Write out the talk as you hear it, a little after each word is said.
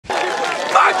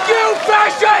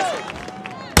Precious!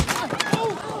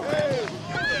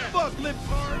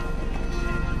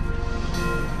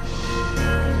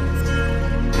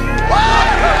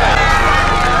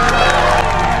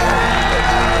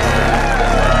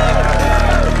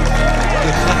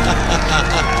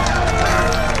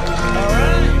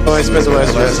 I spent the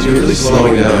last year really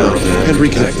slowing down and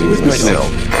reconnecting with myself.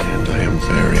 And I am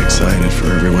very excited for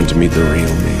everyone to meet the real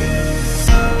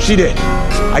me. She did.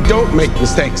 I don't make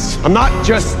mistakes. I'm not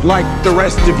just like the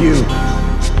rest of you.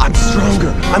 I'm stronger.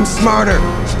 I'm smarter.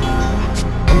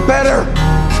 I'm better.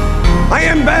 I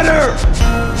am better.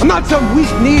 I'm not some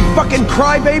weak-kneed fucking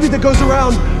crybaby that goes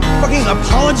around fucking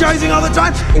apologizing all the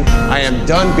time. I am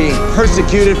done being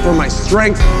persecuted for my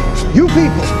strength. You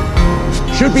people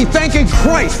should be thanking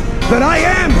Christ that I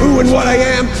am who and what I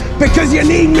am because you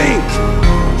need me.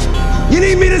 You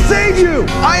need me to save you.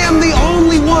 I am the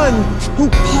only one who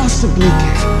possibly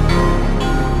can.